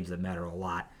ultimately to the games that matter a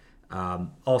lot.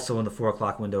 Also in the 4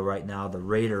 o'clock window right now, the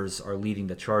Raiders are leading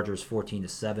the Chargers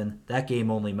 14-7. That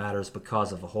game only matters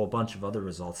because of a whole bunch of other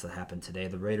results that happened today.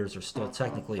 The Raiders are still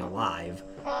technically alive.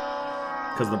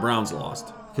 Because the Browns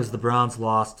lost. Because the Browns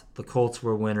lost, the Colts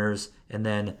were winners, and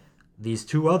then these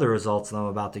two other results that I'm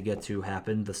about to get to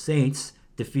happened. The Saints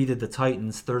defeated the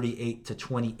Titans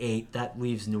 38-28. That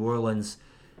leaves New Orleans.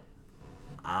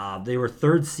 They were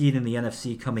third seed in the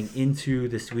NFC coming into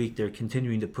this week. They're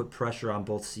continuing to put pressure on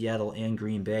both Seattle and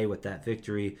Green Bay with that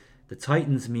victory. The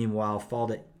Titans, meanwhile, fall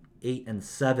to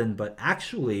 8-7, but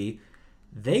actually,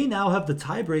 they now have the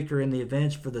tiebreaker and the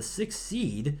advantage for the 6th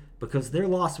seed because their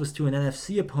loss was to an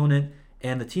NFC opponent,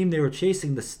 and the team they were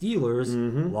chasing, the Steelers,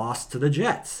 lost to the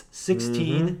Jets,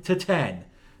 16-10.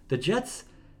 The Jets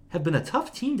have been a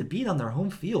tough team to beat on their home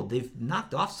field. They've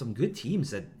knocked off some good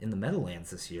teams in the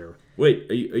Meadowlands this year. Wait,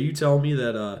 are you telling me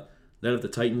that if the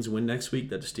Titans win next week,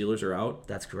 that the Steelers are out?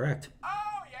 That's correct. Oh,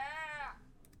 yeah!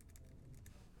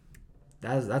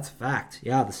 That's a fact.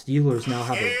 Yeah, the Steelers now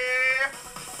have a... Yeah!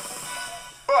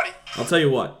 Buddy! I'll tell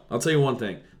you what. I'll tell you one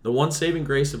thing. The one saving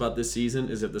grace about this season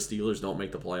is if the Steelers don't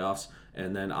make the playoffs,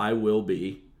 and then I will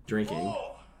be drinking.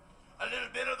 Oh, a little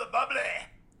bit of the bubbly.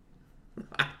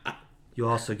 You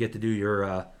also get to do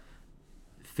your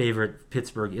favorite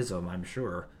Pittsburgh-ism, I'm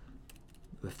sure,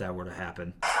 if that were to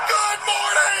happen. Good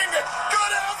morning,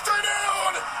 good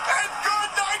afternoon, and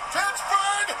good night,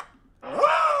 Pittsburgh! Woo!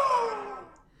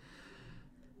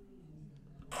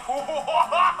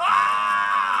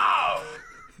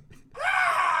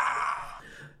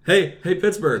 Hey,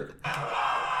 Pittsburgh.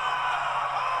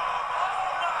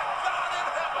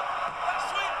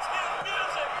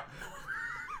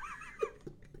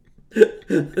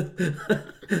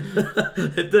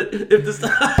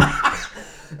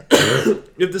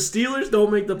 If the Steelers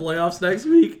don't make the playoffs next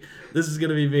week, this is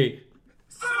gonna be me.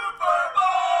 Super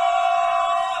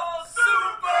Bowl!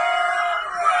 Super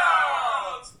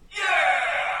Browns!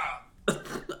 Yeah!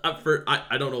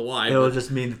 I don't know why. It'll but-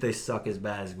 just mean that they suck as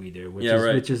bad as we do,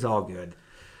 right. which is all good.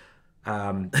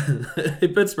 Hey,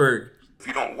 Pittsburgh. If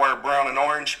you don't wear brown and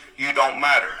orange, you don't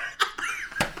matter.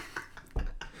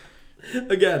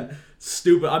 Again,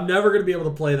 stupid. I'm never gonna be able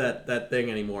to play that thing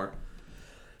anymore.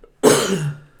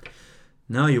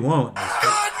 No, you won't.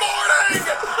 Good morning,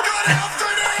 good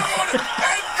afternoon,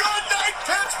 and good night,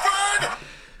 Pittsburgh!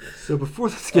 So before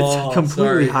this gets Oh,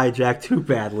 completely sorry. hijacked too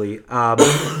badly,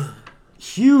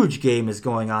 huge game is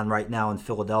going on right now in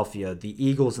Philadelphia. The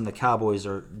Eagles and the Cowboys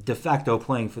are de facto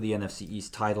playing for the NFC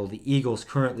East title. The Eagles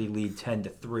currently lead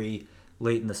 10-3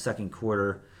 late in the second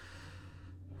quarter.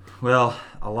 Well,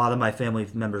 a lot of my family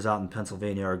members out in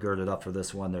Pennsylvania are girded up for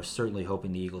this one. They're certainly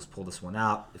hoping the Eagles pull this one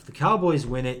out. If the Cowboys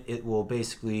win it, it will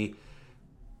basically,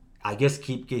 I guess,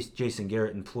 keep Jason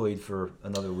Garrett employed for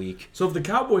another week. So if the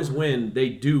Cowboys win, they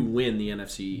do win the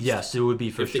NFC East. Yes, it would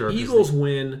be for If sure. the 'cause Eagles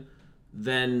win,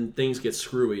 then things get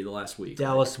screwy the last week.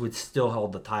 Dallas would still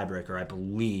hold the tiebreaker, I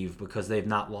believe, because they've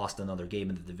not lost another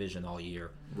game in the division all year.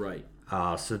 Right.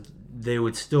 So they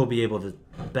would still be able to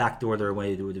backdoor their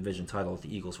way to a division title if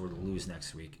the Eagles were to lose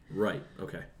next week. Right.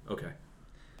 Okay. Okay.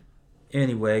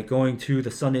 Anyway, going to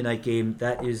the Sunday night game,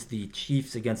 that is the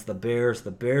Chiefs against the Bears.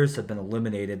 The Bears have been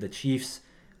eliminated. The Chiefs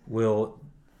will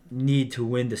need to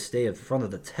win to stay in front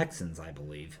of the Texans, I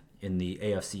believe, in the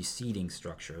AFC seeding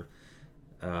structure.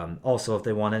 Also, if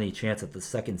they want any chance at the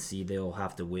second seed, they'll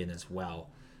have to win as well.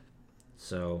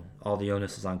 So all the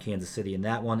onus is on Kansas City in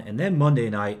that one. And then Monday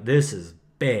night, this is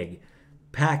big.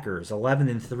 Packers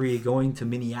 11-3 going to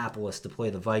Minneapolis to play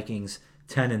the Vikings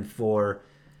 10-4.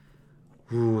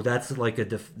 Ooh, that's like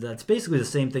that's basically the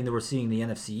same thing that we're seeing in the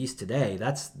NFC East today.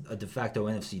 That's a de facto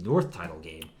NFC North title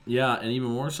game. Yeah, and even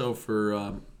more so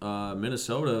for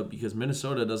Minnesota, because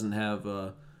Minnesota doesn't have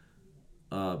a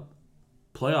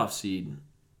playoff seed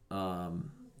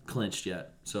clinched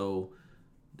yet. So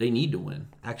they need to win.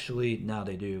 Actually, now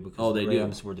they do because they the do.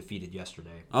 Rams were defeated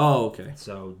yesterday. Oh, okay.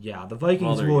 So yeah, the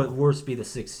Vikings there you will go. at worst be the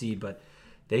 6th seed, but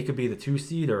they could be the 2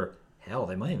 seed, or hell,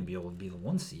 they might even be able to be the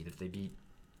 1 seed if they beat.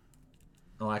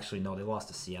 Oh, actually, no, they lost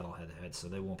to Seattle head-to-head, so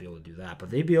they won't be able to do that. But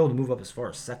they'd be able to move up as far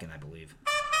as 2nd, I believe.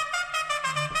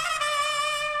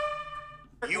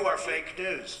 You are fake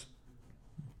news.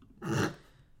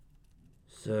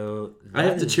 So I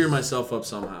have to that cheer is- myself up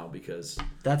somehow because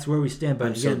That's where we stand. But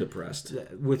I'm so again, depressed.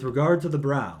 with regard to the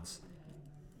Browns,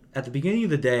 at the beginning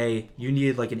of the day, you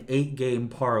needed like an 8-game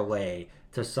parlay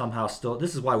to somehow still.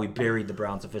 This is why we buried the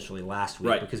Browns officially last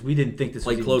week, Right. because we didn't think this was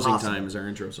Like even Closing possible. Time is our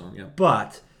intro song. Yeah.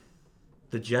 But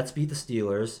the Jets beat the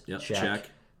Steelers. Yep, Check. check.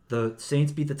 The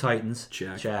Saints beat the Titans.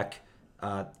 Check. Check.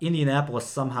 Indianapolis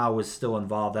somehow was still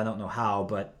involved. I don't know how,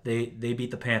 but they beat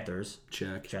the Panthers.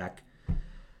 Check. Check.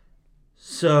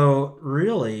 So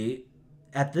really,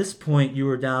 at this point, you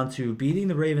were down to beating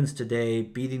the Ravens today,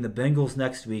 beating the Bengals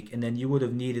next week, and then you would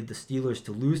have needed the Steelers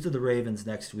to lose to the Ravens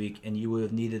next week, and you would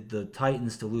have needed the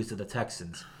Titans to lose to the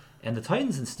Texans. And the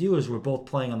Titans and Steelers were both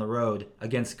playing on the road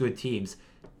against good teams.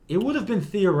 It would have been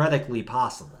theoretically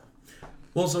possible.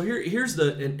 Well, so here's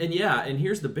the and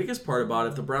here's the biggest part about it.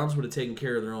 If the Browns would have taken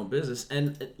care of their own business,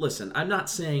 and listen, I'm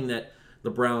not saying that the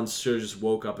Browns should have just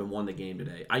woke up and won the game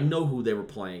today. I know who they were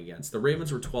playing against. The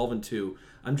Ravens were 12-2.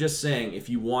 I'm just saying, if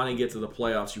you want to get to the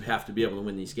playoffs, you have to be able to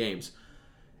win these games.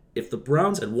 If the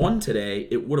Browns had won today,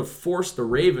 it would have forced the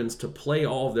Ravens to play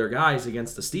all of their guys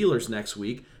against the Steelers next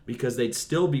week because they'd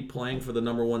still be playing for the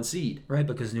number 1 seed. Right,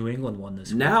 because New England won this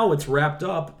week. Now it's wrapped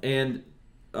up, and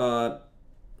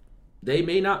they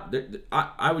may not.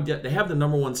 I would get. They have the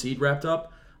number 1 seed wrapped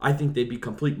up. I think they'd be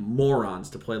complete morons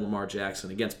to play Lamar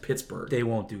Jackson against Pittsburgh. They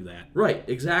won't do that. Right,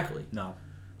 exactly. No.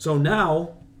 So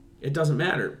now it doesn't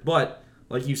matter. But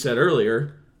like you said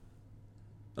earlier,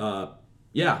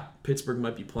 yeah, Pittsburgh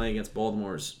might be playing against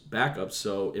Baltimore's backups,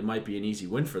 so it might be an easy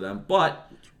win for them.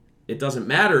 But it doesn't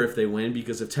matter if they win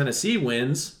because if Tennessee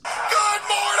wins, Good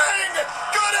morning,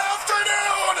 good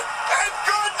afternoon, and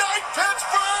good night,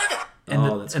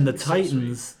 Pittsburgh! And the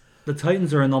Titans, the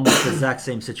Titans are in almost the exact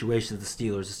same situation as the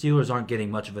Steelers. The Steelers aren't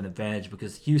getting much of an advantage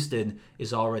because Houston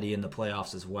is already in the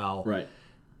playoffs as well. right.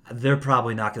 They're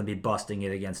probably not going to be busting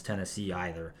it against Tennessee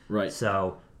either. Right.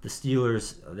 So the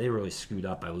Steelers, they really screwed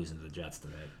up by losing to the Jets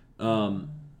today. When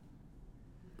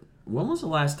was the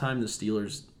last time the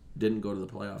Steelers didn't go to the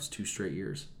playoffs 2 straight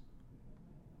years?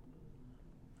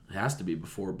 It has to be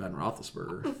before Ben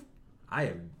Roethlisberger. I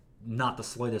have not the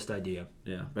slightest idea.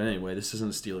 Yeah, but anyway, this isn't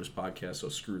a Steelers podcast, so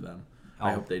screw them. Oh.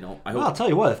 I hope they don't. I Well, I'll hope. tell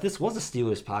you what, if this was a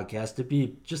Steelers podcast, it'd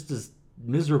be just as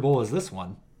miserable as this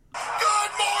one.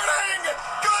 Good morning,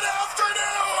 good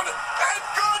afternoon, and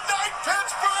good night,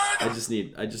 Pittsburgh!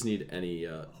 I just need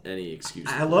any excuse.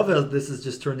 I love how this has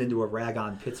just turned into a rag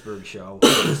on Pittsburgh show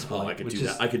at this point. Oh, I could which do is,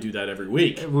 that. I could do that every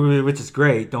week. Which is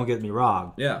great, don't get me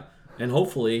wrong. Yeah, and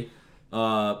hopefully,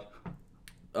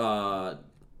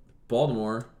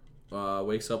 Baltimore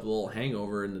wakes up with a little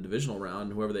hangover in the divisional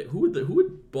round. Who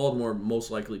would Baltimore most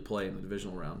likely play in the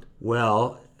divisional round?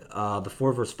 Well, the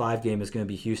 4 versus 5 game is going to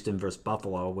be Houston versus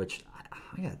Buffalo, which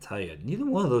I got to tell you, neither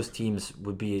one of those teams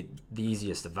would be the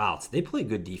easiest of outs. They play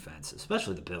good defense,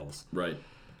 especially the Bills. Right.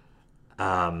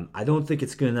 I don't think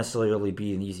it's going to necessarily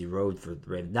be an easy road for the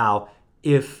Ravens. Now,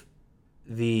 if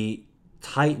the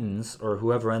Titans or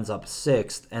whoever ends up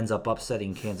 6th ends up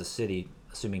upsetting Kansas City,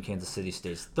 assuming Kansas City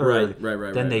stays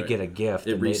 3rd, then they get a gift.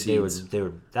 It and they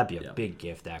would that'd be a big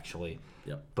gift, actually.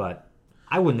 Yep. But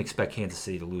I wouldn't expect Kansas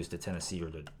City to lose to Tennessee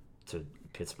or to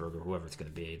Pittsburgh or whoever it's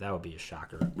going to be. That would be a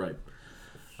shocker. Right.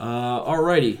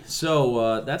 Alrighty.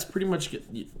 So that's pretty much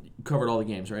you covered all the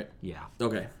games, right? Yeah.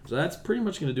 Okay. So that's pretty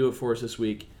much going to do it for us this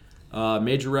week.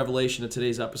 Major revelation of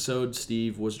today's episode: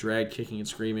 Steve was dragged kicking and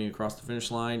screaming across the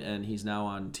finish line, and he's now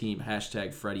on team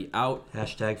 #FreddieOut.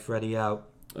 #FreddieOut.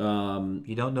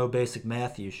 You don't know basic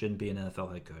math, you shouldn't be an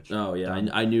NFL head coach. Oh yeah,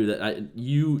 I knew that.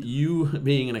 You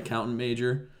being an accounting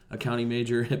major at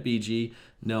BG.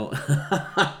 No,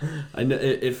 I know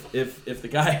if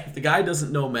the guy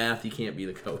doesn't know math, he can't be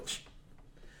the coach.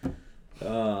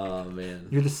 Oh man,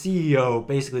 you're the CEO,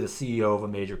 basically the CEO of a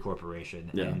major corporation.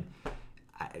 Yeah. And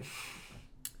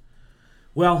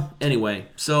well, anyway,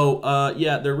 so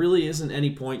there really isn't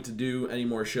any point to do any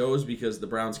more shows because the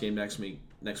Browns game next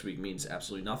week means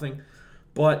absolutely nothing.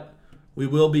 But we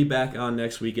will be back on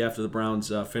next week after the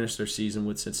Browns finish their season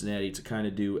with Cincinnati to kind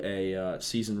of do a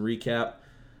season recap,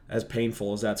 as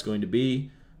painful as that's going to be.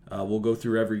 We'll go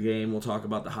through every game. We'll talk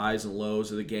about the highs and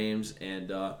lows of the games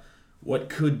and what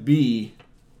could be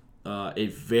a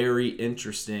very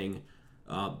interesting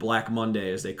Black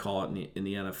Monday, as they call it in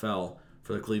the NFL,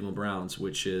 for the Cleveland Browns,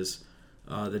 which is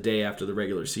the day after the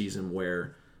regular season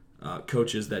where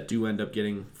coaches that do end up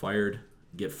getting fired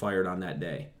get fired on that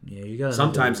day. Yeah, you got.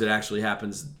 Sometimes it actually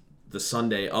happens the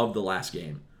Sunday of the last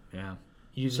game. Yeah,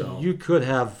 you could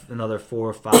have another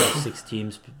 4, 5, 6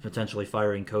 teams potentially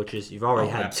firing coaches. You've already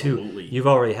had absolutely. 2. You've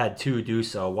already had 2 do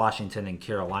so. Washington and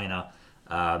Carolina.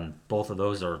 Both of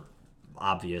those are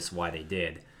obvious why they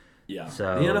did. Yeah.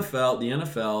 So the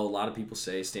NFL, a lot of people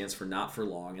say stands for not for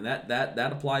long, and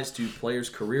that applies to players'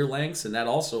 career lengths, and that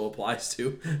also applies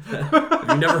to. Have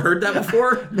you never heard that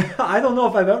before? I don't know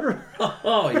if I've ever.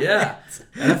 Oh yeah,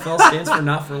 NFL stands for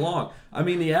not for long. I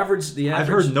mean the average. I've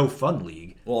heard no fun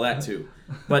league. Well, that too,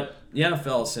 but the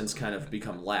NFL has since kind of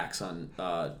become lax on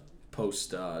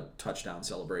post touchdown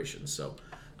celebrations, so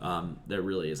there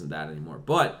really isn't that anymore.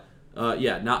 But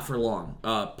not for long.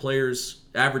 Players'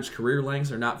 average career lengths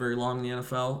are not very long in the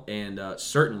NFL, and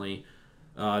certainly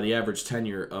the average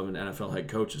tenure of an NFL head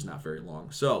coach is not very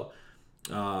long. So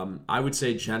I would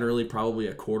say generally probably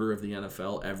a quarter of the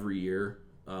NFL every year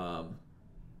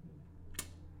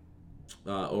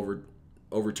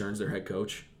overturns their head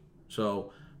coach.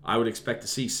 So I would expect to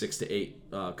see 6 to 8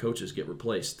 coaches get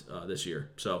replaced this year.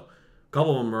 So a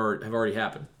couple of them have already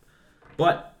happened.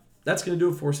 But that's going to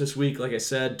do it for us this week. Like I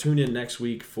said, tune in next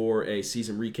week for a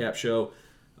season recap show.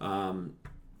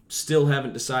 Still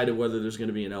haven't decided whether there's going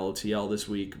to be an LOTL this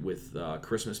week with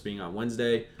Christmas being on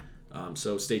Wednesday.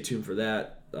 So stay tuned for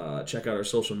that. Check out our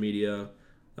social media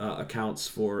accounts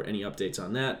for any updates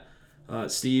on that.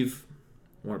 Steve,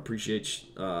 I want to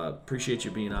appreciate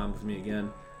you being on with me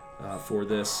again for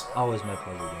this. Always my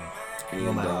pleasure, Dan.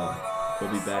 And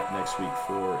we'll be back next week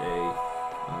for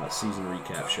a season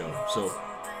recap show. So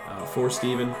for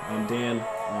Steven, I'm Dan.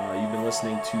 You've been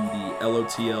listening to the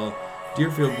LOTL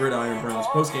Deerfield Gridiron Browns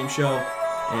postgame show,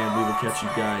 and we will catch you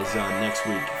guys next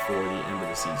week for the end of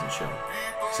the season show.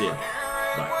 See ya.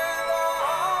 Bye.